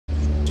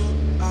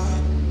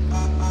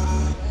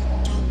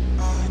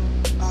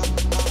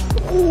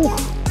Ooh.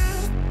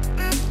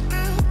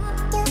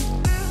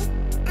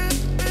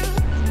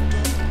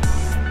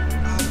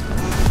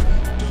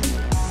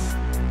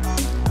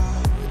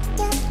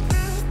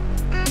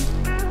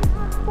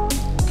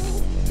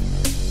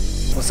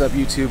 What's up,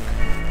 YouTube?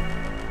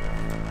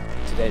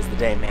 Today's the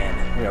day,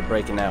 man. We are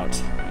breaking out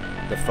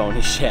the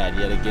phony shad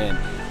yet again.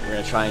 We're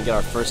gonna try and get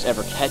our first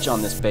ever catch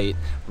on this bait.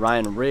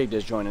 Ryan Rigged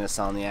is joining us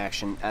on the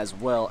action, as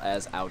well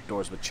as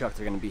Outdoors with Chuck.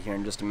 They're gonna be here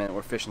in just a minute.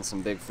 We're fishing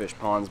some big fish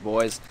ponds,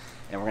 boys,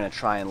 and we're gonna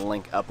try and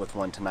link up with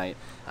one tonight.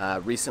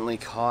 Recently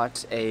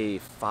caught a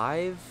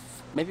 5,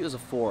 maybe it was a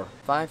 4,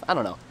 5, I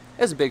don't know.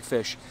 It was a big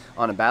fish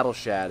on a battle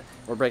shad.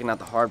 We're breaking out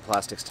the hard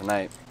plastics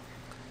tonight.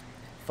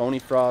 Phoney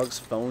Frogs,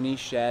 phony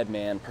shad,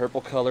 man.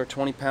 Purple color,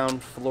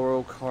 20-pound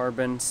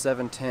fluorocarbon,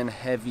 710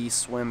 heavy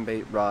swim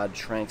bait rod,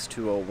 Tranks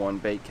 201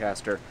 bait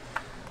caster.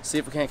 See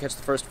if we can't catch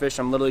the first fish.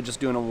 I'm literally just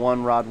doing a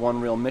 1 rod,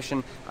 1 reel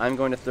mission. I'm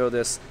going to throw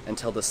this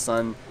until the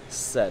sun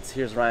sets.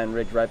 Here's Ryan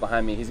Rigged right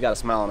behind me. He's got a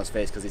smile on his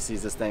face because he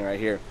sees this thing right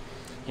here.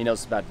 He knows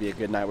it's about to be a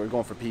good night. We're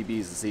going for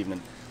PBs this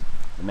evening.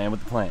 The man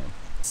with the plan.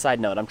 Side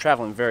note, I'm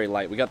traveling very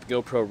light. We got the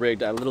GoPro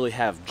rigged. I literally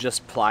have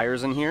just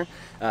pliers in here.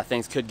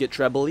 Things could get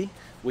trebly.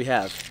 We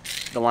have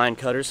the line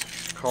cutters,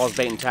 KARL'S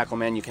bait and tackle,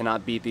 man. You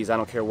cannot beat these. I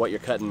don't care what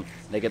you're cutting.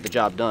 They get the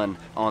job done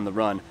on the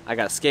run. I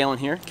got a scale in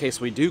here in case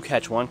we do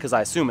catch one, because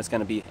I assume it's going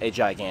to be a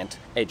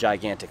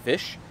gigantic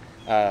fish.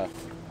 And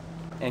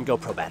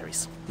GoPro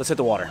batteries. Let's hit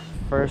the water.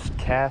 First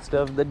cast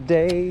of the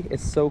day.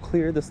 It's so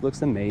clear. This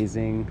looks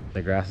amazing.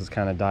 The grass has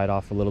kind of died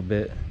off a little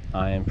bit.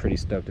 I am pretty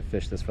stoked to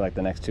fish this for like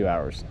the next 2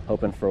 hours.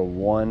 Hoping for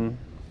one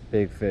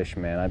big fish,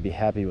 man. I'd be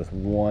happy with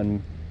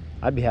one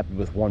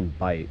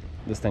bite.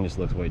 This thing just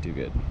looks way too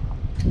good.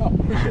 Oh,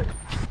 appreciate it.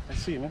 I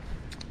see you, man.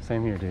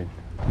 Same here, dude.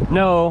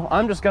 No,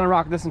 I'm just gonna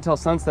rock this until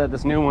sunset,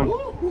 this new one.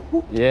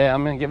 Yeah,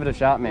 I'm gonna give it a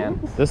shot, man.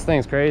 This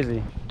thing's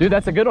crazy. Dude,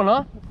 that's a good one,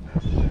 huh?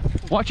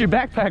 Watch your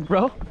backpack,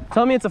 bro.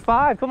 Tell me it's a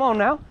 5, come on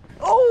now.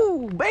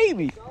 Oh,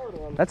 baby.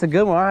 That's a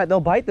good one. All right,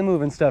 they'll bite the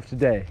moving stuff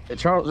today.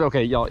 Charles,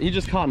 okay, y'all, he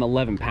just caught an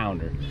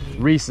 11-pounder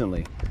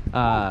recently.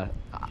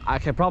 I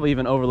could probably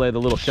even overlay the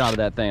little shot of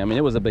that thing. I mean,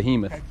 it was a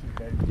behemoth.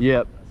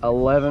 Yep,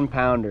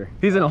 11-pounder.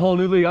 He's in a whole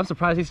new league. I'm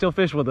surprised he still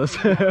fished with us.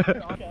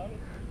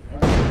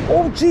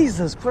 Oh,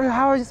 Jesus.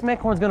 How is this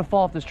Meghorn's gonna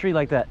fall off this tree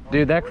like that?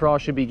 Dude, that craw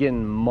should be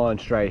getting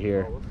munched right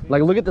here.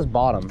 Like, look at this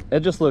bottom. It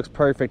just looks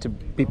perfect to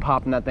be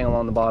popping that thing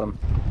along the bottom.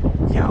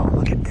 Yo,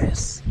 look at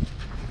this.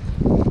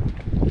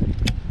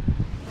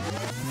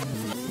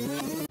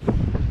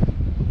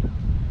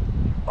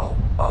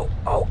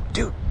 Oh,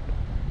 dude,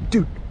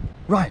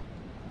 Ryan,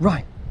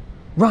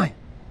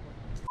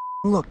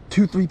 look,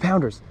 2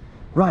 3-pounders.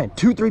 Ryan,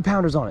 2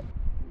 3-pounders on it.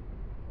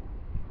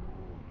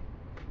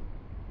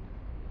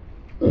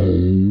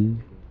 Oh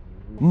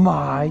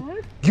my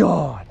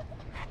God,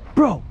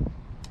 bro.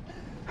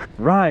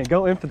 Ryan,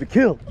 go in for the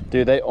kill.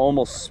 Dude, they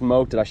almost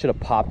smoked it. I should have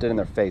popped it in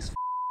their face.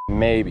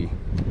 Maybe.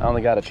 I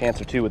only got a chance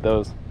or 2 with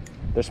those.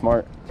 They're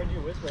smart. When you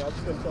whisper, I was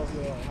just gonna tell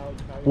you how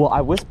well,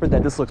 I whispered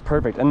that this looks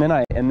perfect, and then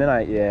I,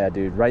 yeah,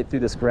 dude, right through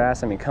this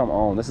grass. I mean, come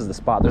on, this is the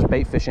spot. There's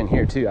bait fish in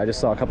here too. I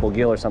just saw a couple of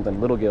gill or something,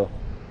 little gill.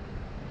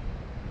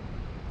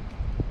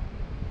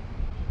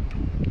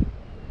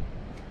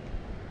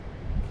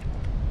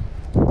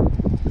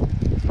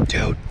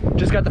 Dude,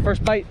 just got the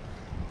first bite.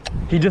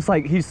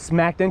 He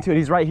smacked into it.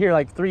 He's right here,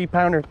 like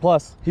 3-pounder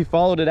plus. He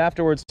followed it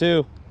afterwards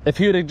too. If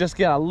he would have just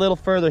got a little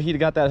further, he'd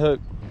have got that hook.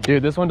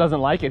 Dude, this one doesn't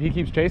like it. He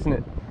keeps chasing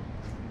it.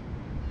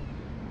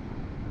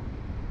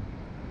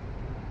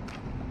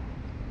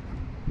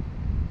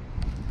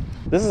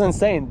 This is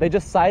insane. They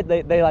just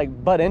they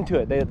like butt into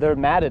it. They're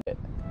mad at it.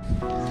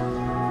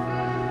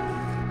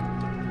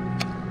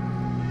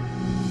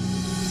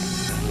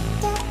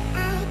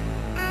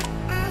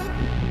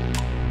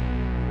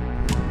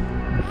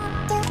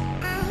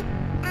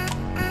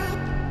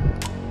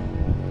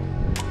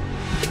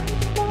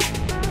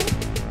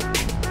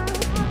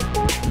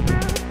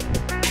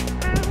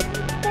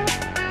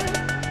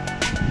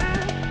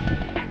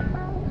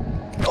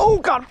 Oh,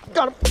 got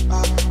him.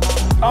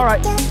 All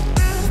right.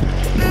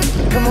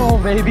 Come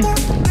on, baby.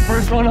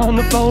 First one on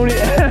the phony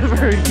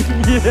ever.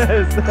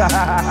 Yes.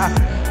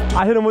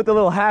 I hit him with a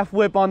little half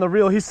whip on the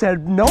reel. He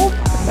said, nope.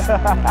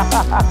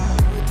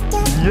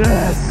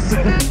 Yes.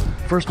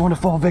 First one to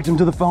fall victim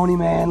to the phony,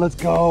 man. Let's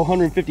go.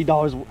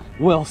 $150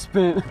 well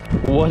spent.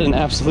 What an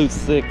absolute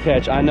sick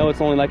catch. I know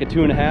it's only like a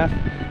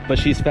 2.5, but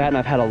she's fat and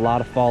I've had a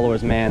lot of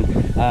followers, man.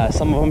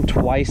 Some of them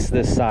twice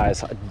this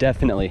size,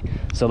 definitely.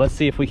 So let's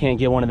see if we can't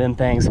get one of them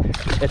things.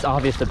 It's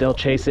obvious that they'll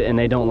chase it and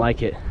they don't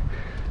like it.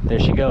 There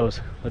she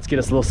goes. Let's get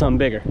us a little something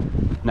bigger.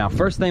 Now,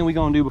 first thing we're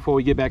gonna do before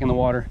we get back in the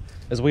water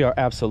is we are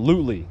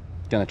absolutely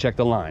gonna check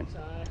the line.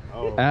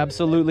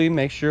 Absolutely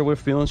make sure we're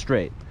feeling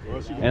straight.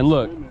 And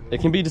look,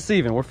 it can be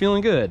deceiving. We're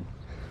feeling good.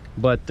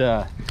 But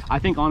I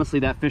think honestly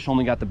that fish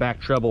only got the back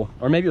treble,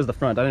 or maybe it was the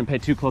front. I didn't pay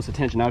too close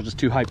attention. I was just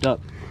too hyped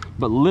up.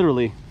 But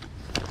literally,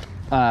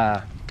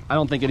 I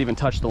don't think it even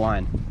touched the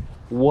line.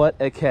 What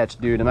a catch,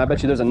 dude. And I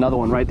bet you there's another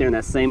one right there in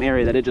that same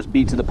area that it just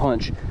beat to the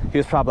punch. He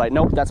was probably like,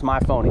 nope, that's my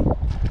phony.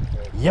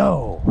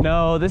 Yo.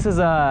 No, this is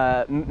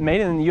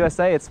made in the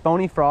USA. It's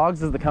Phoney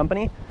Frogs is the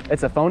company.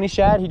 It's a phony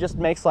shad. He just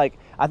makes like,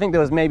 I think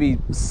there was maybe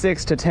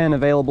 6 to 10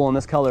 available in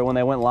this color when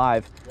they went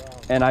live. Wow.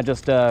 And I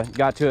just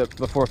got to it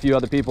before a few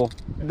other people.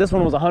 This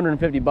one was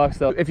 150 bucks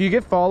though. If you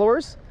get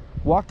followers,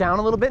 walk down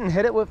a little bit and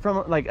hit it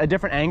from like a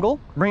different angle.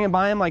 Bring it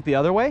by them like the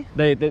other way.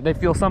 They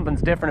feel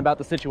something's different about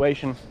the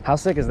situation. How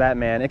sick is that,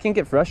 man? It can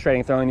get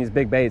frustrating throwing these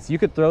big baits. You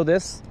could throw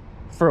this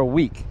for a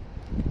week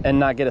and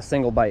not get a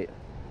single bite.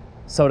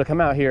 So to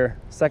come out here,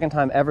 second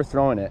time ever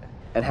throwing it,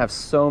 and have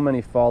so many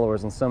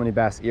followers and so many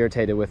bass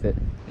irritated with it,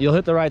 you'll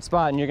hit the right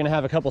spot and you're gonna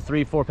have a couple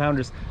 3-4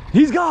 pounders.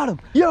 He's got him!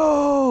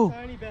 Yo!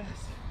 Tiny bass.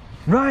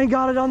 Ryan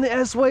got it on the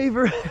S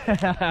waiver.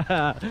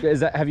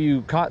 Have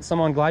you caught some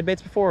on glide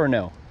baits before or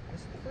no?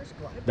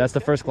 That's the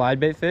first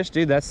glide bait fish?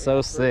 Dude, that's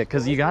so sick.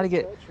 Cause you gotta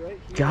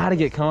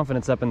get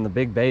confidence up in the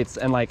big baits.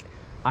 And like,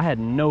 I had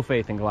no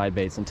faith in glide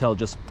baits until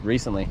just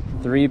recently.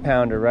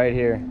 3-pounder right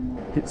here.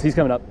 He's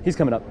coming up, he's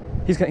coming up.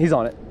 He's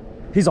on it.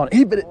 He's on it.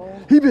 He bit it.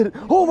 He bit it.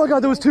 Oh my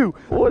God, there was 2.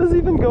 What is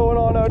even going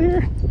on out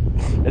here?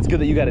 It's good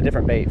that you got a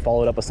different bait,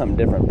 followed up with something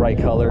different, bright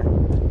color.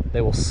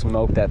 They will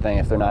smoke that thing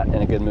if they're not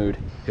in a good mood.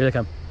 Here they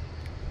come.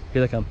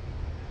 Here they come.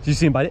 Did you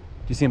see him bite it?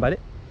 Did you see him bite it?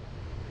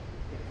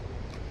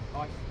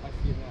 I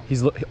see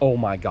it now. Oh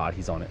my God,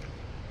 he's on it.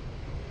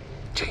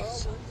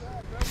 Jeez.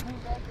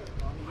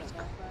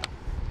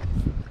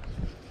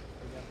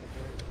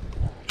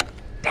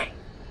 Dang.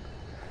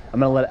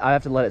 I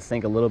have to let it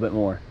sink a little bit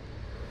more.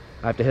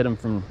 I have to hit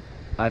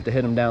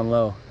him down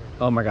low.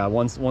 Oh my God,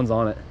 one's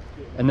on it.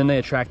 And then they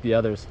attract the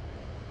others.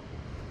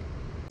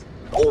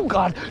 Oh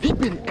God, he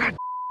bit it. God.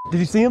 Did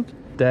you see him?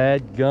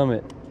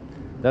 Dadgummit.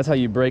 That's how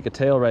you break a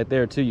tail right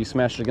there too. You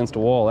smash it against a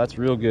wall. That's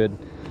real good.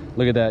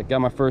 Look at that. Got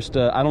my first,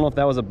 I don't know if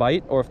that was a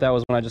bite or if that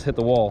was when I just hit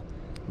the wall,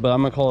 but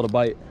I'm gonna call it a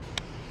bite.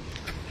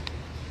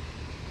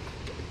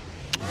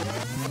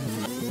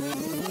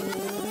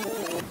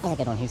 Oh,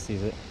 get on, he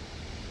sees it.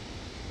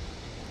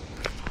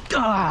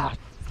 God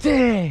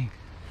dang.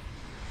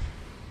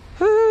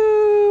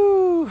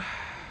 Woo.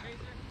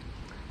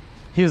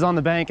 He was on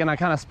the bank and I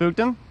kind of spooked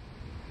him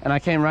and I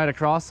came right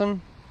across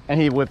him and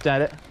he whipped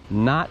at it.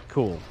 Not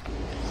cool.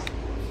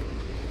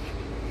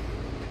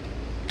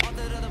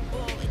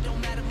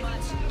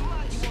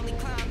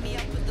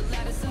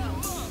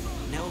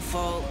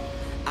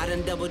 I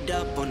done doubled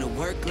up on the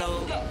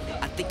workload.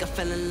 I think I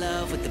fell in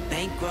love with the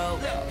bankroll.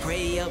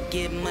 Pray up,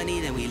 get money,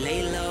 then we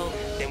lay low.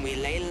 Then we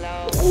lay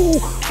low. Ooh.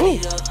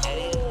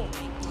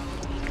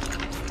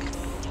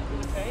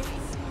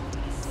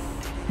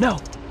 No.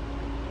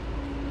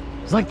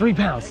 It's like 3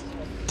 pounds.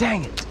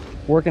 Dang it.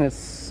 Working it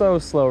so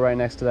slow right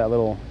next to that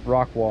little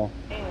rock wall.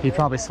 He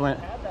probably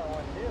swam.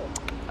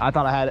 I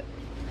thought I had it.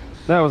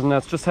 That was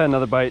nuts. Just had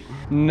another bite.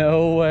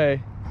 No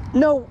way.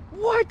 No,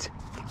 what?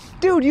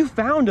 Dude, you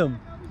found him.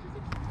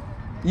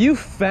 You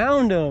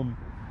found him.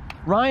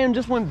 Ryan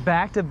just went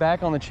back to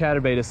back on the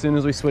chatterbait as soon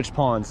as we switched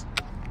ponds.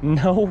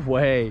 No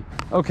way.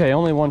 Okay,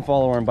 only 1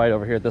 follower and bite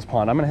over here at this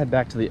pond. I'm gonna head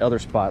back to the other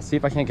spot, see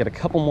if I can't get a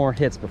couple more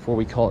hits before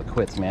we call it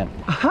quits, man.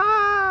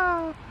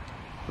 Aha!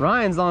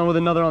 Ryan's on with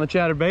another on the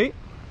chatterbait.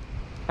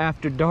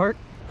 After dark.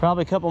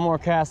 Probably a couple more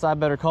casts I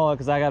better call it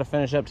because I gotta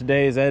finish up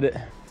today's edit.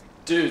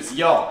 Dudes,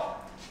 y'all,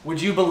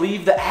 would you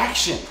believe the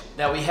action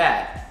that we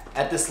had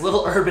at this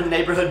little urban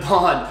neighborhood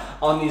pond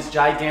on these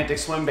gigantic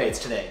swim baits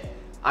today?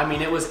 I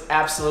mean, it was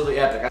absolutely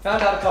epic. I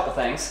found out a couple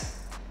things.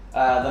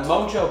 The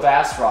Mojo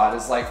bass rod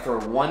is like for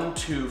 1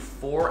 to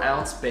 4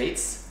 ounce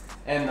baits,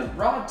 and the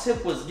rod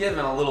tip was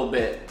given a little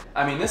bit.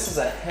 I mean, this is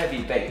a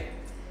heavy bait.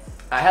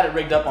 I had it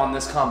rigged up on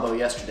this combo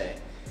yesterday,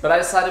 but I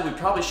decided we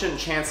probably shouldn't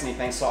chance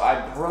anything, so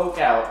I broke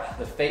out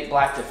the Fate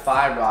Black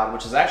Defy rod,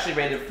 which is actually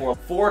rated for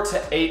 4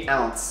 to 8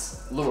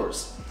 ounce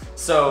lures.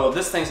 So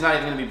this thing's not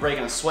even gonna be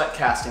breaking a sweat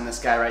casting this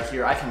guy right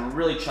here. I can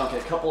really chunk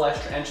it a couple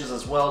extra inches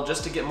as well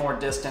just to get more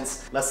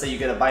distance. Let's say you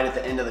get a bite at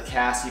the end of the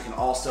cast, you can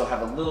also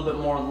have a little bit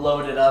more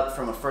loaded up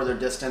from a further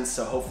distance,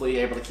 so hopefully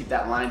you're able to keep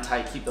that line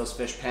tight, keep those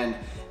fish penned,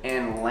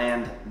 and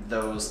land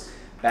those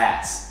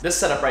bass. This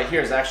setup right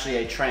here is actually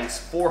a Tranx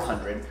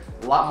 400,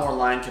 a lot more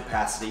line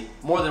capacity,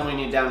 more than we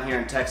need down here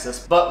in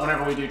Texas, but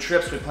whenever we do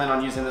trips, we plan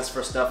on using this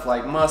for stuff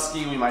like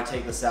muskie. We might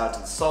take this out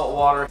to the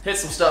saltwater, hit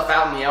some stuff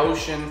out in the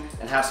ocean,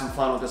 and have some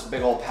fun with this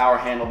big old power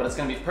handle, but it's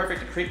gonna be perfect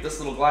to creep this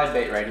little glide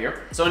bait right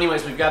here. So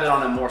anyways, we've got it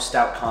on a more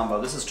stout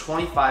combo. This is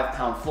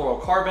 25-pound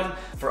fluorocarbon.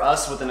 For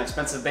us, with an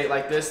expensive bait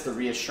like this, the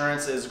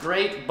reassurance is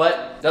great,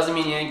 but doesn't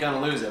mean you ain't gonna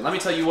lose it. Let me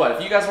tell you what,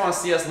 if you guys wanna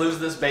see us lose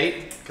this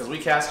bait, because we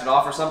cast it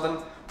off or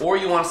something, or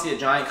you wanna see a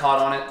giant caught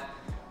on it,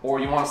 or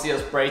you wanna see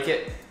us break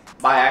it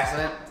by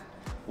accident,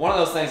 one of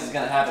those things is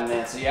gonna happen,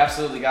 man. So you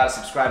absolutely gotta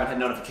subscribe and hit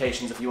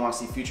notifications if you wanna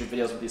see future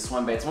videos with these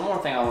swim baits. One more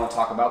thing I wanna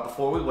talk about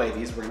before we weigh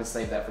these, we're gonna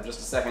save that for just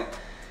a second,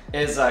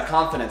 is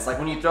confidence. Like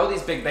when you throw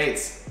these big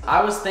baits,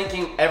 I was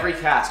thinking every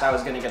cast I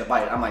was gonna get a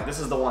bite. I'm like, this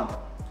is the one.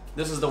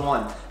 This is the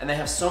one. And they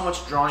have so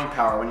much drawing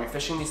power. When you're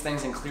fishing these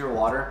things in clear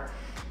water,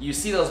 you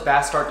see those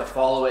bass start to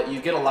follow it, you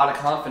get a lot of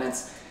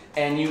confidence,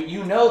 and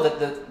you know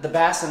that the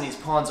bass in these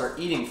ponds are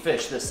eating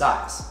fish this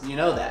size. You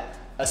know that.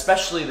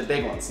 especially the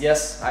big ones.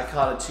 Yes, I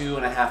caught a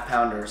 2.5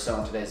 pounder or so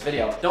in today's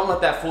video. Don't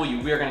let that fool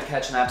you. We are gonna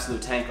catch an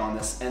absolute tank on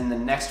this in the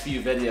next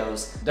few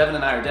videos. Devin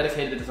and I are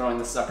dedicated to throwing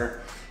this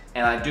sucker,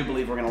 and I do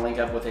believe we're gonna link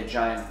up with a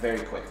giant very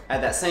quick.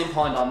 At that same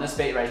point on this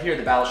bait right here,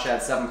 the Battle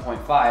Shad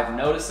 7.5,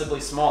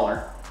 noticeably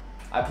smaller.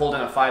 I pulled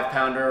in a 5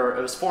 pounder, or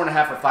it was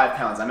 4.5 or 5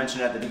 pounds. I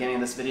mentioned it at the beginning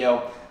of this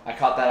video. I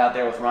caught that out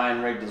there with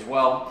Ryan rigged as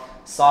well.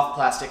 Soft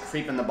plastic,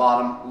 creep in the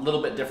bottom, a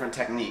little bit different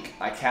technique.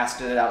 I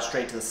casted it out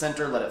straight to the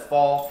center, let it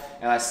fall,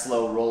 and I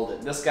slow rolled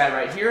it. This guy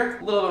right here,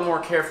 a little bit more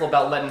careful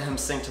about letting him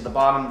sink to the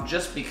bottom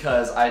just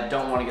because I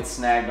don't want to get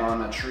snagged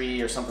on a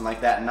tree or something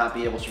like that and not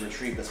be able to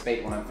retrieve this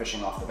bait when I'm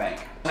fishing off the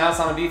bank. Now it's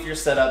on a beefier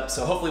setup,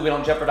 so hopefully we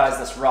don't jeopardize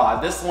this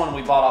rod. This one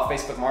we bought off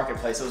Facebook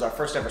Marketplace. It was our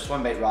first ever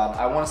swim bait rod.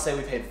 I want to say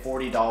we paid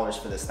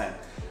 $40 for this thing.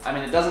 I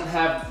mean, it doesn't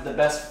have the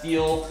best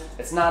feel,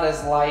 it's not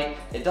as light,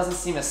 it doesn't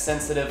seem as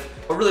sensitive,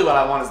 but really what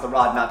I want is the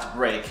rod not to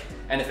break.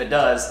 And if it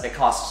does, it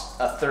costs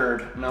a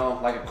third, no,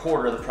 like a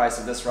quarter of the price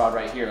of this rod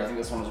right here. I think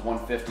this one was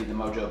 $150, the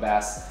Mojo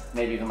Bass,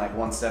 maybe even like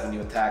 $170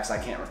 with tax,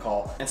 I can't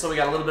recall. And so we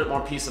got a little bit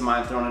more peace of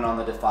mind throwing it on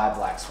the Defy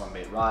Black swim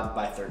bait rod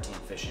by 13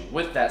 Fishing.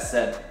 With that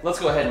said,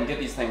 let's go ahead and get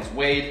these things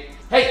weighed.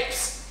 Hey,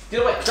 psst,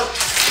 get away, don't.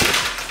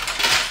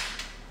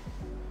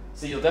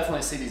 So you'll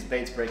definitely see these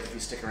baits break if you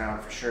stick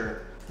around for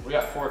sure. We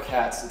got 4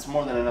 cats. It's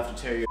more than enough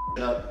to tear your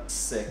up.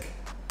 Sick.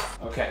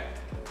 Okay,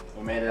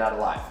 we made it out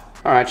alive.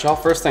 All right, y'all,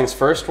 first things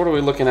first, what are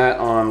we looking at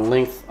on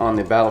length on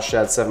the Battle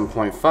Shad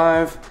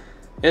 7.5?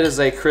 It is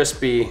a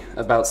crispy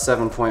about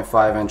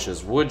 7.5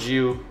 inches. Would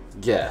you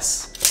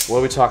guess? What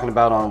are we talking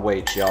about on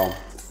weight, y'all?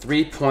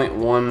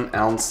 3.1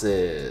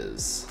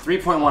 ounces.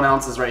 3.1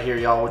 ounces right here,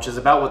 y'all, which is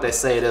about what they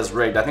say it is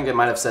rigged. I think they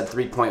might have said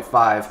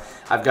 3.5.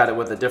 I've got it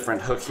with a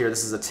different hook here.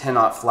 This is a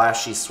 10-aught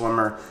flashy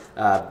swimmer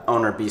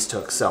owner beast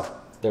hook, so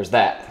there's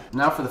that.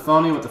 Now for the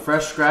phony with the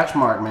fresh scratch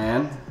mark,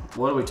 man.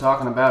 What are we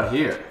talking about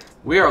here?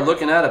 We are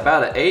looking at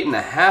about an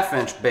 8.5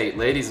 inch bait,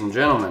 ladies and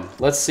gentlemen.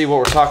 Let's see what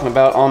we're talking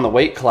about on the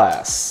weight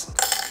class.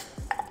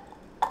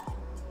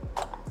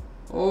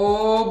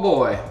 Oh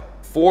boy.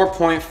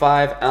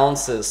 4.5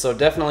 ounces, so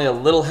definitely a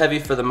little heavy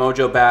for the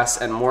Mojo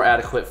Bass and more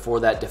adequate for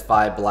that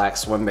Defy Black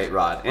swim bait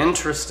rod.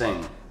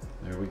 Interesting.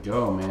 There we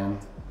go, man.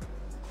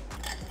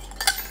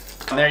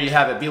 And there you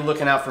have it. Be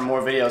looking out for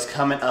more videos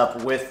coming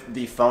up with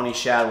the Phoney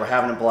Shad. We're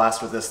having a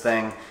blast with this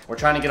thing. We're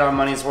trying to get our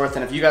money's worth,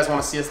 and if you guys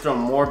want to see us throw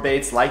more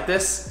baits like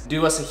this,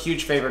 do us a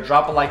huge favor.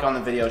 Drop a like on the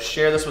video,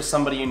 share this with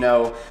somebody you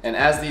know, and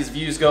as these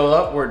views go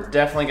up, we're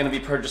definitely going to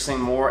be purchasing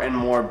more and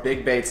more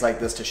big baits like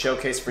this to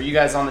showcase for you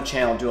guys on the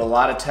channel. Do a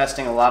lot of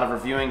testing, a lot of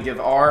reviewing,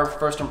 give our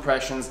first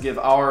impressions, give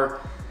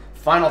our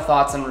final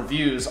thoughts and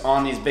reviews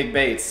on these big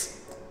baits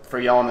for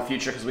y'all in the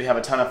future, because we have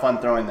a ton of fun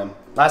throwing them.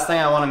 Last thing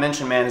I want to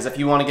mention, man, is if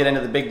you want to get into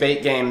the big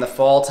bait game, the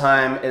fall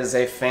time is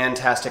a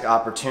fantastic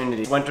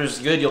opportunity. Winter's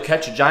good, you'll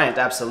catch a giant,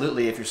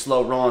 absolutely, if you're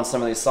slow rolling some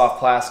of these soft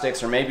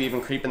plastics or maybe even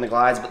creeping the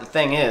glides, but the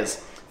thing is,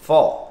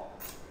 fall,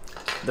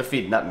 they're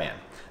feeding up, man.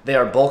 They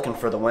are bulking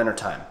for the winter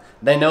time.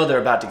 They know they're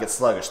about to get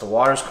sluggish. The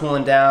water's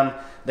cooling down,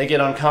 they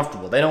get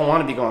uncomfortable. They don't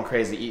want to be going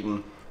crazy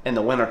eating in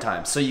the winter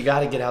time. So you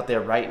got to get out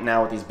there right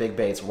now with these big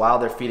baits while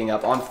they're feeding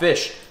up on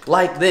fish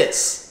like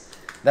this,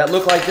 that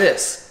look like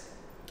this,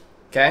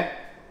 okay?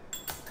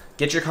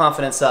 Get your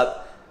confidence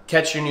up,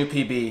 catch your new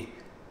PB,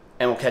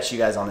 and we'll catch you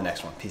guys on the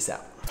next one. Peace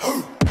out.